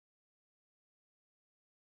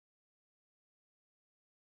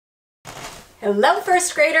Hello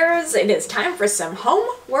first graders, it is time for some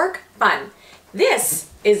homework fun. This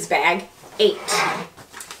is bag 8.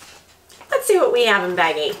 Let's see what we have in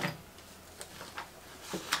bag 8.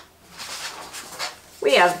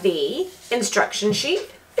 We have the instruction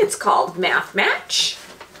sheet. It's called Math Match.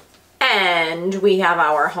 And we have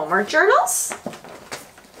our homework journals.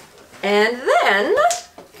 And then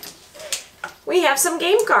we have some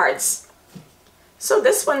game cards. So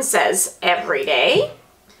this one says every day.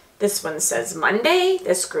 This one says Monday,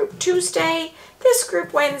 this group Tuesday, this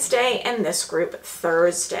group Wednesday, and this group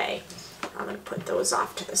Thursday. I'm going to put those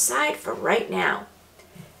off to the side for right now.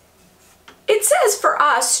 It says for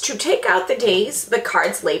us to take out the days, the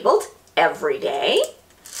cards labeled every day,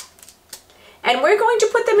 and we're going to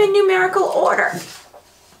put them in numerical order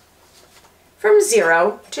from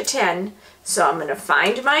 0 to 10. So I'm going to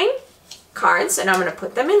find my cards and I'm going to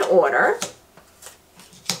put them in order.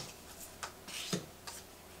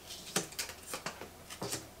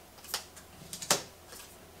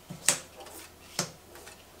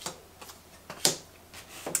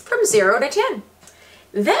 From 0 to 10.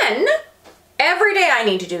 Then every day I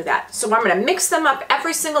need to do that. So I'm going to mix them up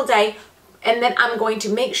every single day, and then I'm going to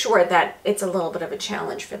make sure that it's a little bit of a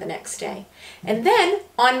challenge for the next day. And then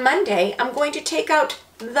on Monday, I'm going to take out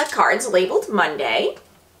the cards labeled Monday,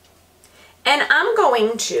 and I'm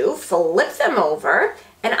going to flip them over,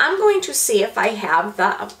 and I'm going to see if I have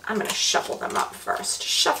I'm going to shuffle them up first.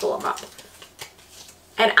 Shuffle them up.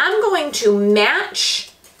 And I'm going to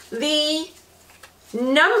match the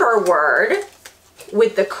number word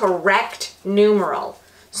with the correct numeral.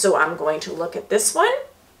 So I'm going to look at this one.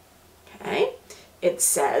 Okay, it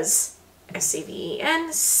says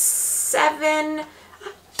S-E-V-E-N 7.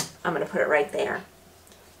 I'm going to put it right there.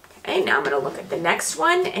 Okay, now I'm going to look at the next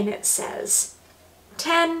one and it says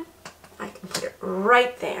 10. I can put it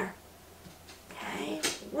right there. Okay,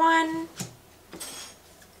 1,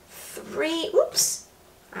 3. Oops,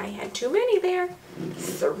 I had too many there.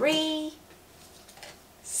 3,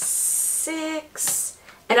 6,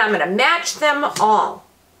 and I'm going to match them all.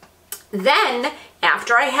 Then,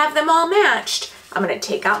 after I have them all matched, I'm going to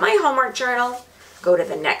take out my homework journal, go to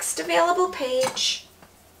the next available page,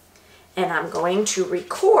 and I'm going to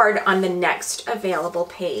record on the next available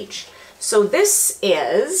page. So this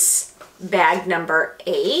is bag number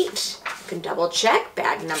 8. You can double check,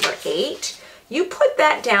 bag number 8. You put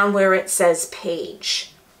that down where it says page.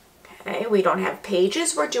 Okay, we don't have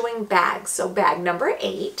pages, we're doing bags. So bag number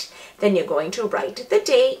 8. Then you're going to write the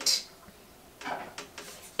date,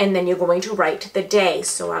 and then you're going to write the day.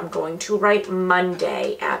 So I'm going to write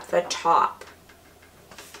Monday at the top.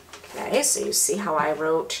 Okay, so you see how I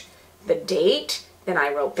wrote the date, then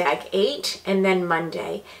I wrote bag 8, and then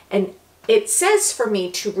Monday. And it says for me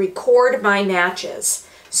to record my matches.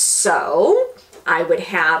 So I would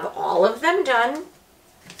have all of them done.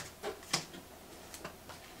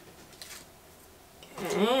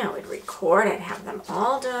 Okay, I would record, I'd have them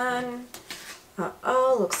all done.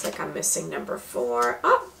 Uh-oh, looks like I'm missing number 4.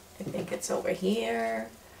 Oh, I think it's over here.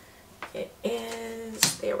 It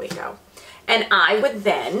is, there we go. And I would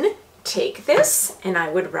then take this and I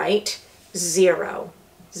would write 0,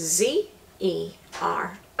 Z-E-R-O.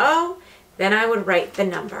 Then I would write the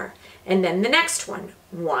number. And then the next one,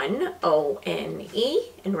 1, O-N-E,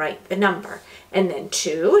 and write the number. And then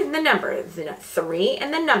 2 and the number, 3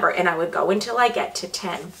 and the number, and I would go until I get to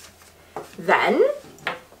 10. Then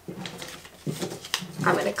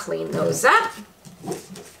I'm going to clean those up.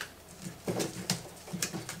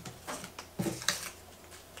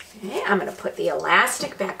 Okay, I'm going to put the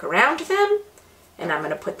elastic back around them, and I'm going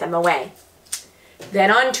to put them away.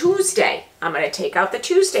 Then on Tuesday, I'm going to take out the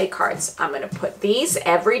Tuesday cards. I'm going to put these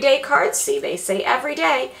everyday cards. See, they say every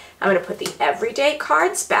day. I'm going to put the everyday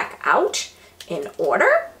cards back out in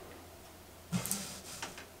order.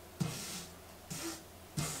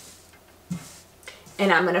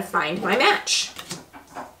 And I'm going to find my match.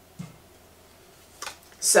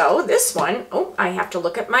 So this one, oh, I have to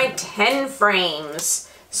look at my 10 frames.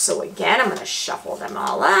 So again, I'm going to shuffle them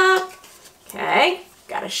all up. Okay,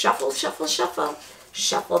 got to shuffle, shuffle, shuffle.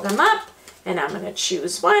 Shuffle them up, and I'm going to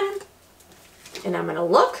choose one, and I'm going to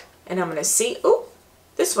look, and I'm going to see, oh,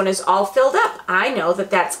 this one is all filled up. I know that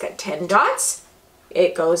that's got 10 dots.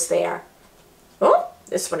 It goes there. Oh,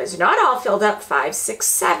 this one is not all filled up, 5, 6,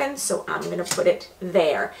 7, so I'm going to put it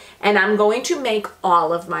there. And I'm going to make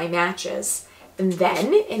all of my matches. And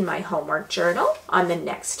then in my homework journal, on the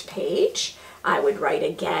next page, I would write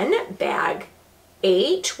again, bag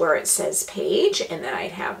 8, where it says page, and then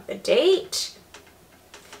I'd have the date.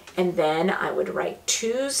 And then I would write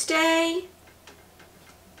Tuesday,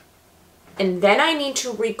 and then I need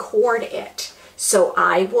to record it. So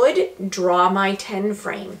I would draw my 10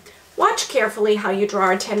 frame. Watch carefully how you draw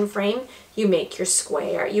a 10 frame. You make your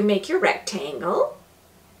square, you make your rectangle,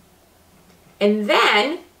 and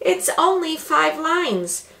then it's only 5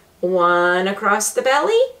 lines. 1 across the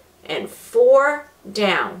belly and 4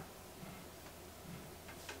 down.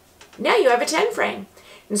 Now you have a 10 frame.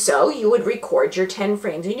 And so you would record your 10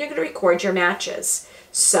 frames, and you're going to record your matches.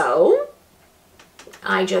 So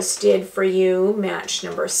I just did for you match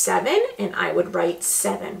number 7, and I would write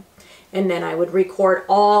 7. And then I would record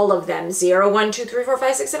all of them. 0, 1, 2, 3, 4,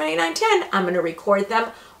 5, 6, 7, 8, 9, 10. I'm going to record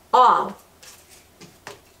them all.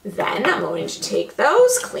 Then I'm going to take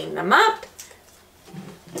those, clean them up,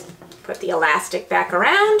 put the elastic back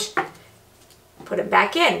around, put it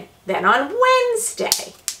back in. Then on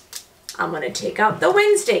Wednesday, I'm going to take out the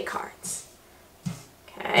Wednesday cards.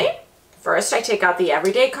 Okay, first I take out the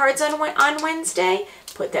everyday cards on Wednesday,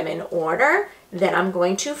 put them in order. Then I'm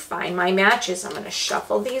going to find my matches. I'm going to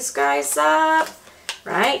shuffle these guys up,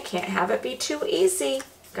 right? Can't have it be too easy.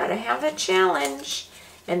 Got to have a challenge.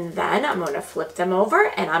 And then I'm going to flip them over,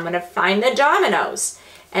 and I'm going to find the dominoes.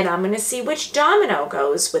 And I'm going to see which domino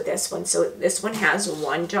goes with this one. So this one has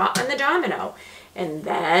 1 dot on the domino. And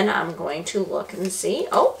then I'm going to look and see,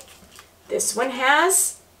 oh, this one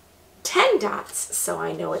has 10 dots. So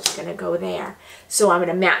I know it's going to go there. So I'm going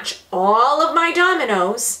to match all of my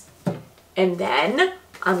dominoes. And then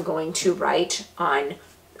I'm going to write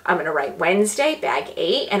Wednesday, bag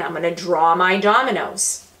 8, and I'm going to draw my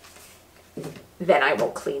dominoes. Then I will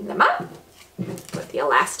clean them up, put the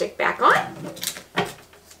elastic back on,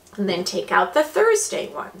 and then take out the Thursday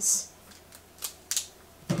ones.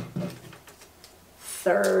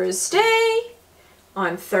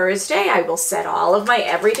 On Thursday, I will set all of my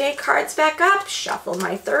everyday cards back up, shuffle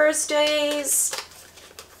my Thursdays,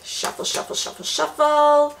 shuffle, shuffle, shuffle,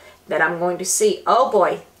 shuffle. Then I'm going to see, oh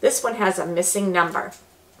boy, this one has a missing number.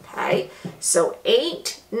 Okay, so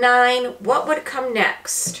 8, 9, what would come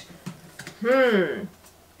next? 10.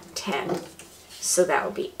 So that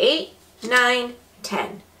would be 8, 9,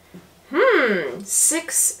 10.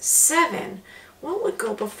 6, 7. What would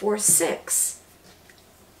go before 6?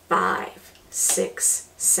 5, 6,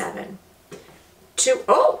 7. 2.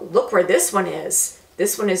 Oh, look where this one is.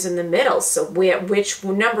 This one is in the middle. So which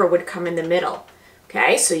number would come in the middle?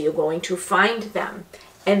 Okay, so you're going to find them.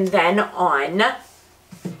 And then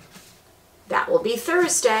that will be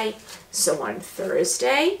Thursday. So on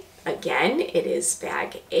Thursday, again, it is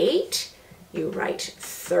bag 8. You write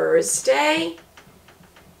Thursday.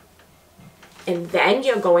 And then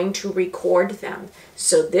you're going to record them.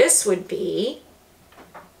 So this would be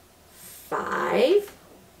 5,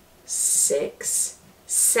 6,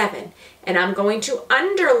 7. And I'm going to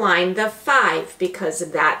underline the 5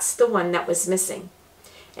 because that's the one that was missing.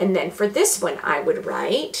 And then for this one, I would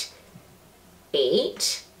write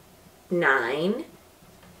 8, 9,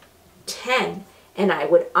 10. And I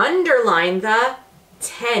would underline the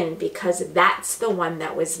 10 because that's the one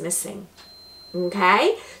that was missing.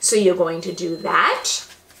 Okay, so you're going to do that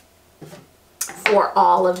for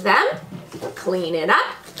all of them. Clean it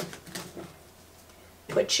up.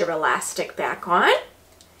 Put your elastic back on.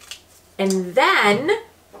 And then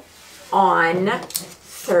on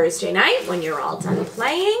Thursday night, when you're all done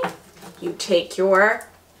playing, you take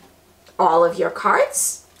all of your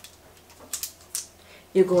cards.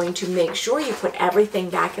 You're going to make sure you put everything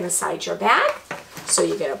back inside your bag. So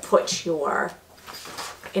you're going to put your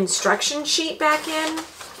instruction sheet back in.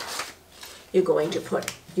 You're going to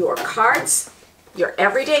put your cards, your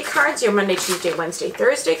everyday cards, your Monday, Tuesday, Wednesday,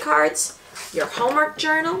 Thursday cards, your homework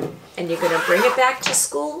journal, and you're going to bring it back to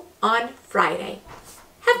school on Friday.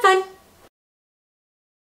 Have fun!